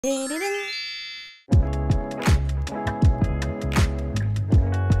デレレン。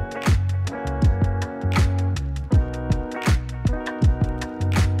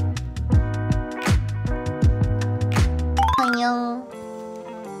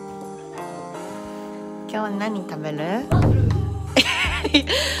今日何食べる？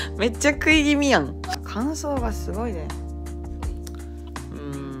めっちゃ食い気味やん。乾燥がすごいね。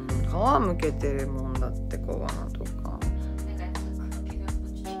皮むけてるもんだって小花とか。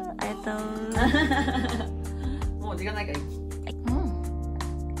ありがとう。もう時間ないからいい。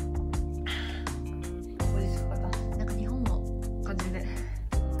おいしかった。なんか日本の感じで。4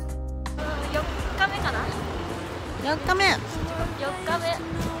日目かな。4日目。4日目。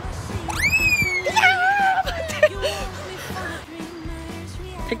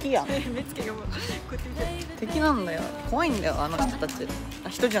敵やん。目つけがもうこうやって見て。敵なんだよ。怖いんだよあの人たち。あ、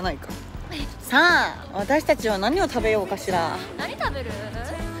人じゃないか。さあ私たちは何を食べようかしら。何食べる？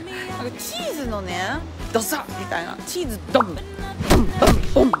なんかチーズのね、ドサッみたいな、チーズドンボン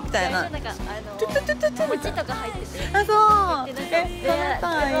ボンボンみたいな。なんか餅とか入ってて。あ、そう。で食べ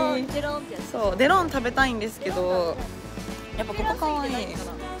たい。デロンってやつ。そう、デロン食べたいんですけど、やっぱここ可愛い。こ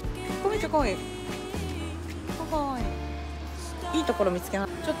こめっちゃ可愛い。ここ可愛い。いいところ見つけな。ち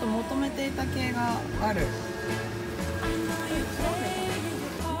ょっと求めていた系がある。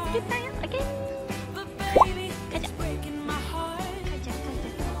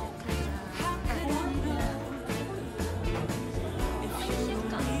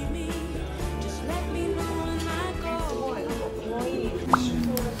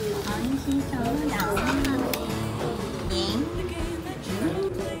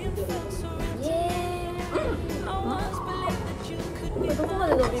どこま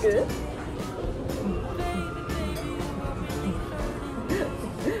で伸びる？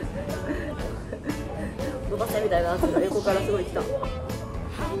伸ばせみたいな圧が横からすごい来た。チ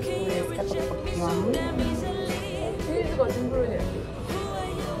ーズがシンプルに。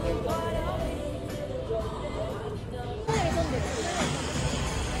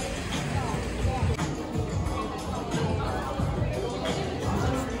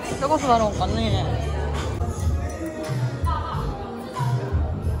どこ座ろうかね。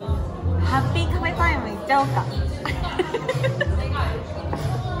ハッピーカフェタイム行っちゃおうか。ハ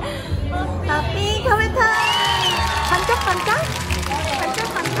ッピーカフェタイム。パンチャパンチャパンチャ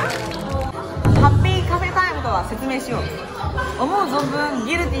パンチャ。ハッピーカフェタイムとは説明しよう。思う存分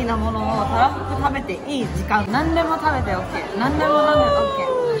ギルティーなものをたらふく食べていい時間。何でも食べて OK。何でも飲んで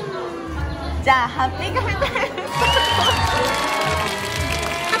OK。じゃあハッピーカフェタイム。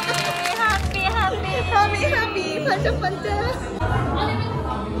ハッピーハッピーハッピーハッピーパンチャパンチャ。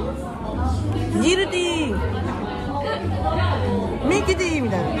ギルティーミキティーみ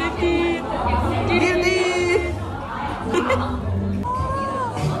たいな。ギルティーギルティー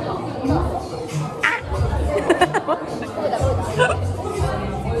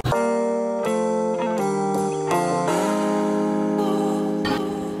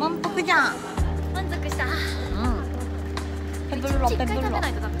満腹じゃん。満足した。ペブロペブロ。食べな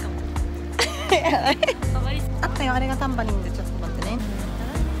いとダメかも。あったよ、あれがタンバリンで。ちょっと待ってね。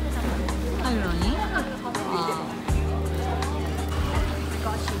入るのに？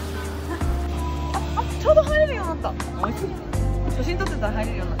ちょうど入れるようになった。ナイス。写真撮ってたら入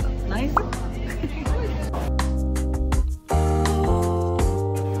れるようになった。ナイス。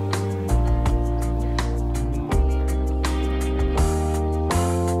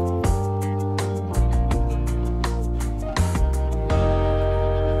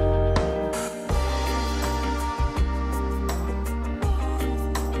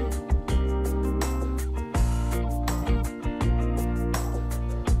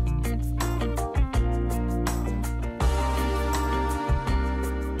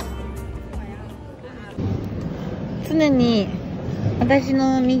常に私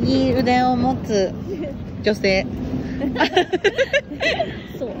の右腕を持つ女性。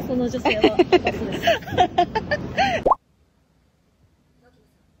そう、その女性は私です。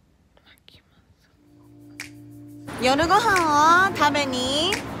夜ご飯を食べ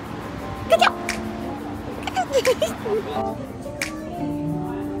にガチャ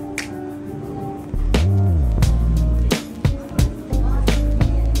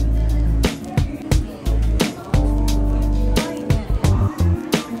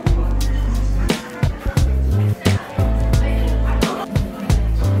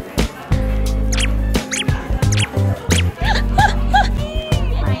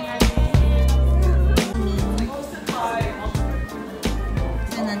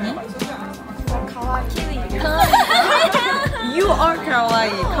キウイ。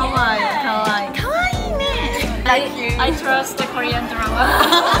I trust the Korean drama.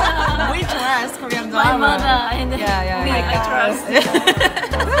 We trust Korean My drama. mother and me, I trust.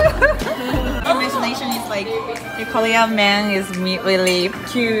 Imagination is like the Korean man is really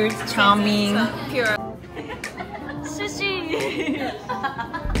cute, charming. Pure. Sushi.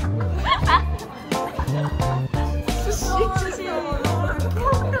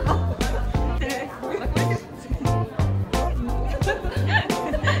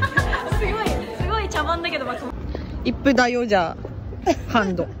 이쁘다 여자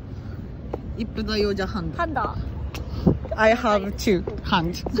hand. 이쁘다 여자 hand. 한다. I have two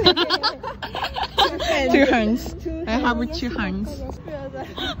hands. Two hands. I have two hands.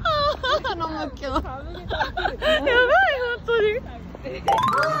 너무 웃겨. 야바이本当に.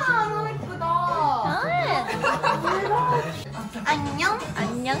 와 너무 예쁘다. 안녕.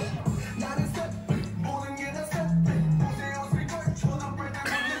 안녕.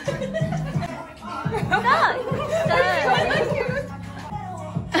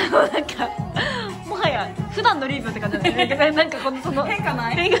なんかもはや普段のリーブって感じなんですね。なんかこのその変化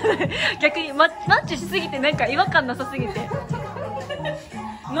ない。変化ない。逆にマッチしすぎてなんか違和感なさすぎて。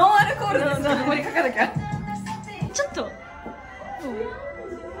ノンアルコールです。ここに書かなきゃ。ちょっと。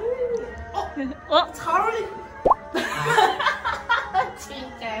あ、チャーリー。ちっ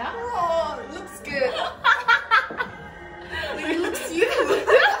ちゃい。Oh, looks good. It looks you.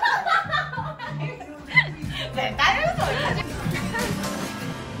 絶対嘘。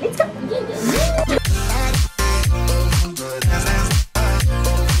待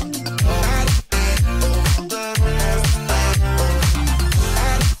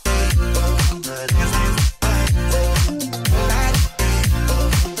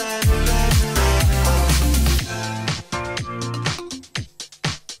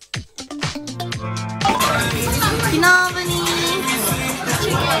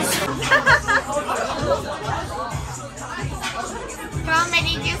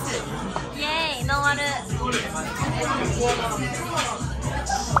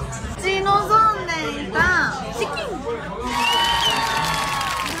ち望んでいたチキン。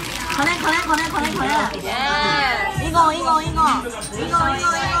これ。いご。おいしい。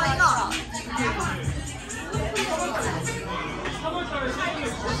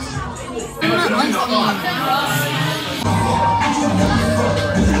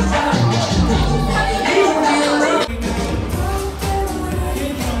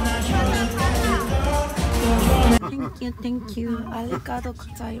Thank you. ありがとうご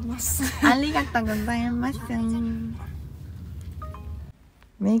ざいます。ありがとうございます。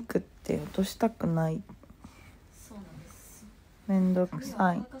メイクって落としたくない。そうなんです。めんどく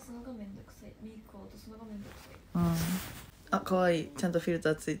さい。メイクを落とすのがめんどくさい。あ、可愛い。ちゃんとフィルタ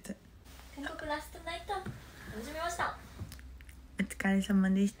ーついて。韓国ラストナイト始めました。お疲れ様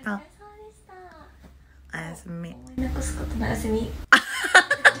でした。お疲れ様でした。おやすみ。思い残すことのおやすみ。